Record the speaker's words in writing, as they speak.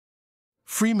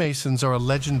Freemasons are a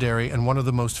legendary and one of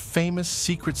the most famous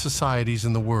secret societies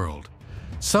in the world.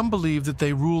 Some believe that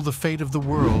they rule the fate of the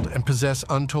world and possess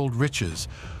untold riches,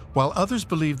 while others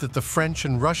believe that the French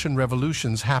and Russian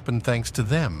revolutions happened thanks to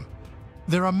them.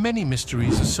 There are many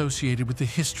mysteries associated with the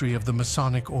history of the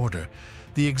Masonic Order,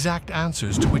 the exact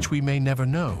answers to which we may never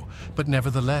know, but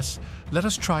nevertheless, let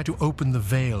us try to open the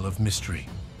veil of mystery.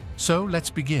 So, let's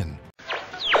begin.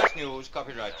 News,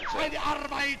 copyright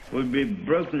will be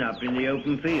broken up in the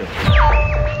open field.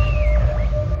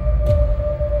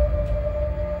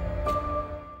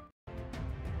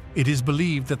 It is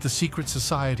believed that the secret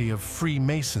society of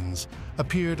Freemasons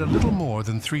appeared a little more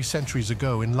than 3 centuries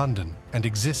ago in London and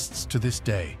exists to this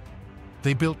day.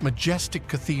 They built majestic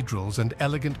cathedrals and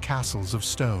elegant castles of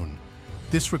stone.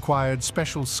 This required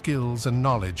special skills and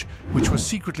knowledge, which were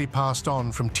secretly passed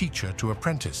on from teacher to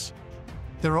apprentice.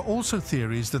 There are also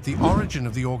theories that the origin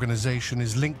of the organization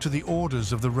is linked to the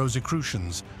orders of the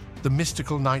Rosicrucians, the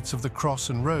mystical Knights of the Cross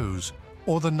and Rose,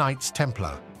 or the Knights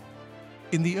Templar.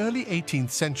 In the early 18th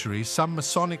century, some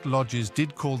Masonic lodges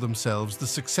did call themselves the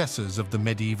successors of the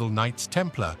medieval Knights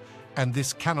Templar, and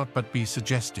this cannot but be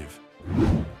suggestive.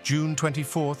 June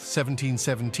 24,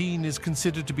 1717 is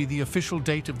considered to be the official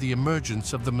date of the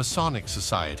emergence of the Masonic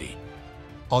Society.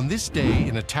 On this day,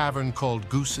 in a tavern called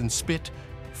Goose and Spit,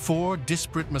 4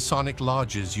 disparate Masonic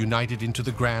lodges united into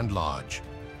the Grand Lodge.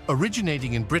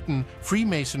 Originating in Britain,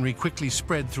 Freemasonry quickly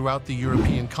spread throughout the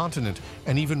European continent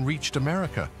and even reached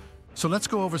America. So let's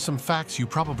go over some facts you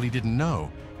probably didn't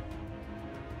know.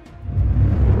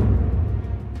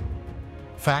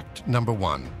 Fact number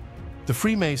 1. The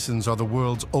Freemasons are the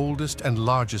world's oldest and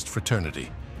largest fraternity.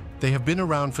 They have been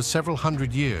around for several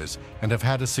hundred years and have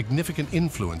had a significant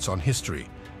influence on history.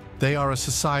 They are a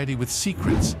society with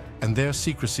secrets, and their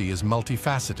secrecy is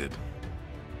multifaceted.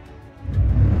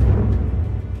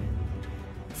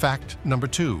 Fact number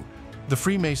 2. The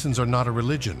Freemasons are not a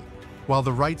religion. While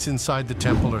the rites inside the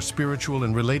temple are spiritual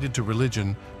and related to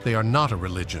religion, they are not a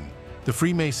religion. The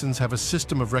Freemasons have a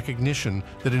system of recognition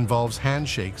that involves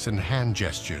handshakes and hand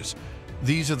gestures.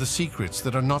 These are the secrets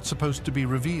that are not supposed to be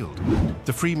revealed.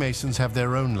 The Freemasons have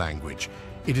their own language.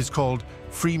 It is called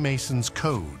Freemasons'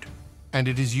 Code, and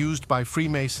it is used by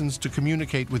Freemasons to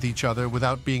communicate with each other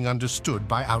without being understood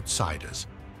by outsiders.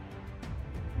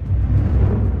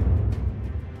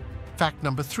 Fact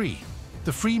number 3.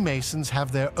 The Freemasons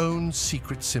have their own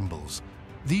secret symbols.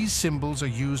 These symbols are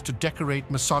used to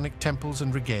decorate Masonic temples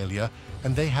and regalia,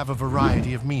 and they have a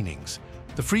variety of meanings.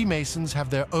 The Freemasons have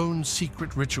their own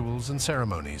secret rituals and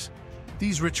ceremonies.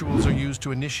 These rituals are used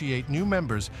to initiate new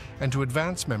members and to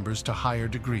advance members to higher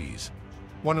degrees.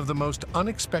 One of the most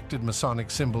unexpected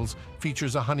Masonic symbols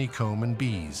features a honeycomb and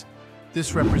bees.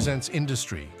 This represents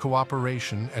industry,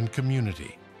 cooperation, and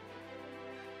community.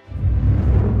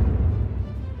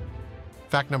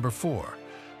 Fact number 4.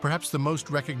 Perhaps the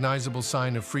most recognizable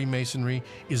sign of Freemasonry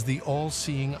is the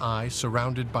all-seeing eye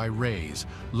surrounded by rays,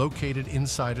 located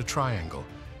inside a triangle.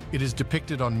 It is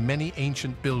depicted on many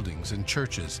ancient buildings and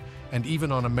churches, and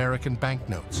even on American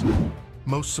banknotes.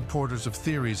 Most supporters of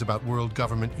theories about world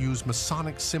government use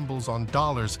Masonic symbols on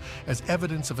dollars as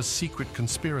evidence of a secret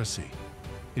conspiracy.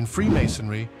 In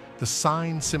Freemasonry, the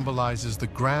sign symbolizes the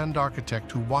grand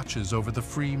architect who watches over the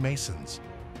Freemasons.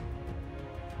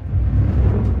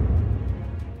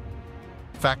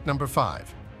 Fact number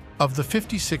 5. Of the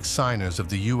 56 signers of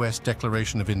the U.S.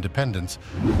 Declaration of Independence,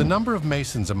 the number of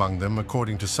Masons among them,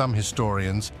 according to some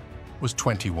historians, was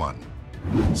 21.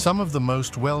 Some of the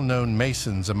most well-known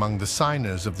Masons among the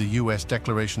signers of the U.S.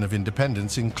 Declaration of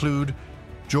Independence include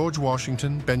George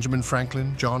Washington, Benjamin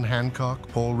Franklin, John Hancock,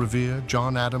 Paul Revere,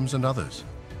 John Adams, and others.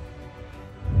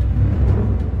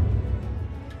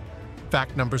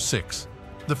 Fact number 6.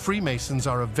 The Freemasons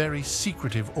are a very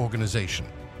secretive organization.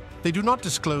 They do not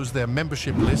disclose their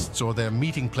membership lists or their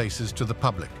meeting places to the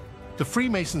public. The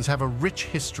Freemasons have a rich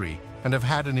history and have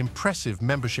had an impressive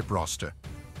membership roster.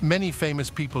 Many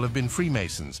famous people have been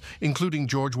Freemasons, including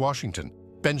George Washington,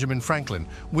 Benjamin Franklin,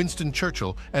 Winston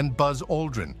Churchill, and Buzz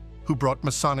Aldrin, who brought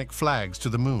Masonic flags to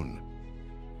the moon.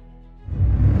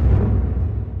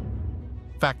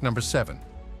 Fact number 7.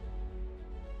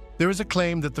 There is a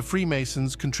claim that the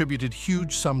Freemasons contributed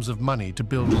huge sums of money to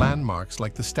build landmarks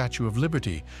like the Statue of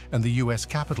Liberty and the U.S.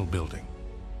 Capitol building.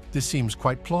 This seems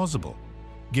quite plausible,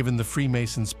 given the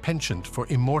Freemasons' penchant for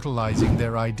immortalizing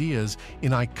their ideas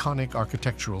in iconic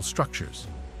architectural structures.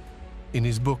 In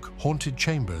his book, Haunted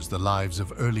Chambers: The Lives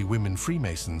of Early Women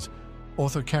Freemasons,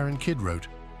 author Karen Kidd wrote,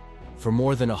 "For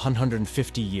more than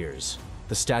 150 years,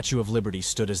 the Statue of Liberty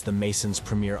stood as the Masons'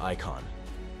 premier icon.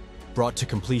 Brought to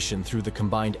completion through the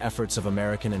combined efforts of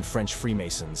American and French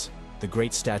Freemasons, the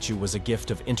great statue was a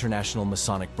gift of international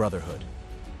Masonic Brotherhood.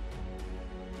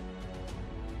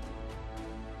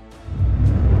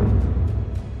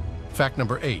 Fact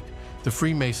number 8. The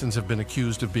Freemasons have been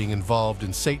accused of being involved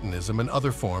in Satanism and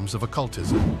other forms of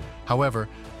occultism. However,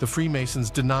 the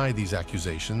Freemasons deny these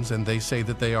accusations, and they say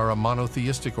that they are a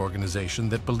monotheistic organization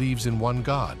that believes in one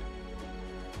God.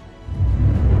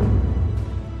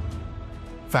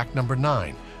 Fact number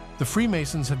 9. The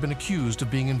Freemasons have been accused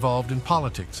of being involved in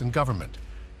politics and government.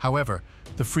 However,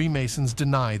 the Freemasons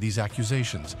deny these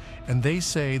accusations, and they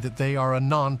say that they are a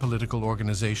non-political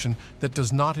organization that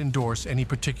does not endorse any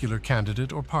particular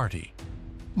candidate or party.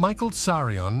 Michael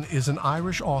Tsarion is an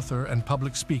Irish author and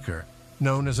public speaker,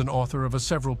 known as an author of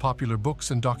several popular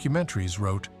books and documentaries,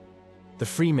 wrote, The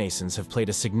Freemasons have played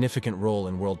a significant role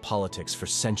in world politics for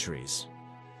centuries.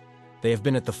 They have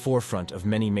been at the forefront of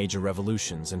many major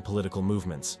revolutions and political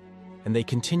movements, and they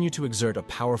continue to exert a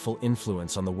powerful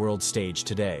influence on the world stage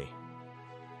today.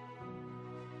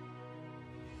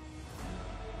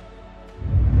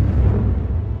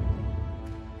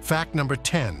 Fact number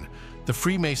 10. The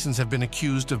Freemasons have been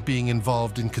accused of being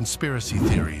involved in conspiracy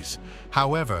theories.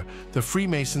 However, the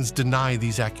Freemasons deny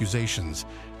these accusations,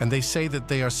 and they say that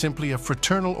they are simply a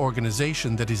fraternal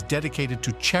organization that is dedicated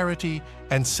to charity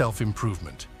and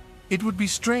self-improvement. It would be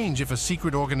strange if a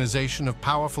secret organization of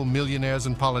powerful millionaires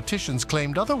and politicians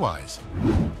claimed otherwise.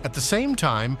 At the same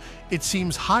time, it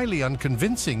seems highly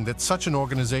unconvincing that such an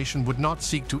organization would not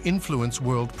seek to influence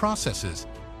world processes.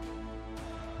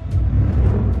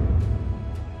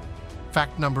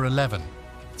 Fact number 11.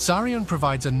 Tsarion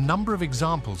provides a number of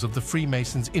examples of the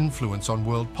Freemasons' influence on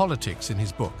world politics in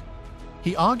his book.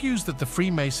 He argues that the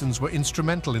Freemasons were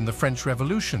instrumental in the French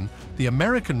Revolution, the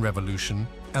American Revolution,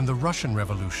 and the Russian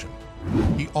Revolution.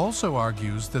 He also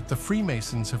argues that the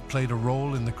Freemasons have played a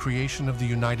role in the creation of the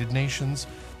United Nations,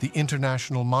 the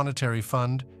International Monetary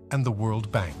Fund, and the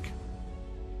World Bank.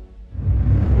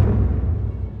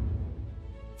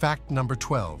 Fact number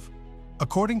 12.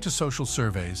 According to social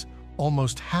surveys,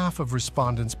 almost half of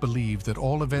respondents believe that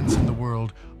all events in the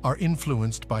world are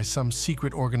influenced by some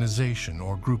secret organization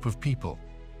or group of people.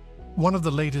 One of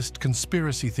the latest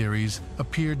conspiracy theories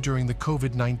appeared during the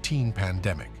COVID-19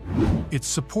 pandemic. Its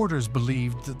supporters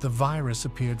believed that the virus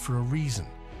appeared for a reason.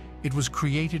 It was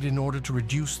created in order to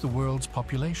reduce the world's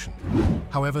population.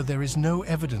 However, there is no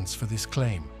evidence for this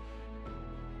claim.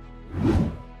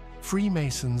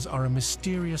 Freemasons are a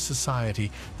mysterious society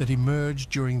that emerged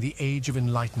during the Age of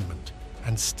Enlightenment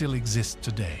and still exists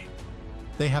today.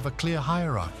 They have a clear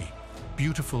hierarchy,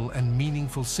 beautiful and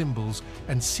meaningful symbols,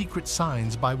 and secret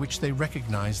signs by which they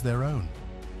recognize their own.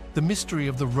 The mystery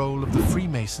of the role of the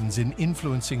Freemasons in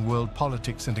influencing world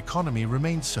politics and economy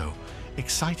remains so,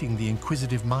 exciting the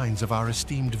inquisitive minds of our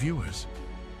esteemed viewers.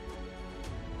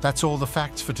 That's all the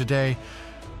facts for today.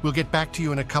 We'll get back to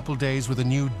you in a couple days with a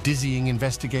new dizzying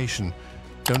investigation.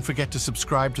 Don't forget to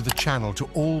subscribe to the channel to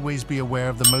always be aware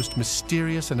of the most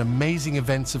mysterious and amazing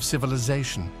events of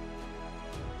civilization.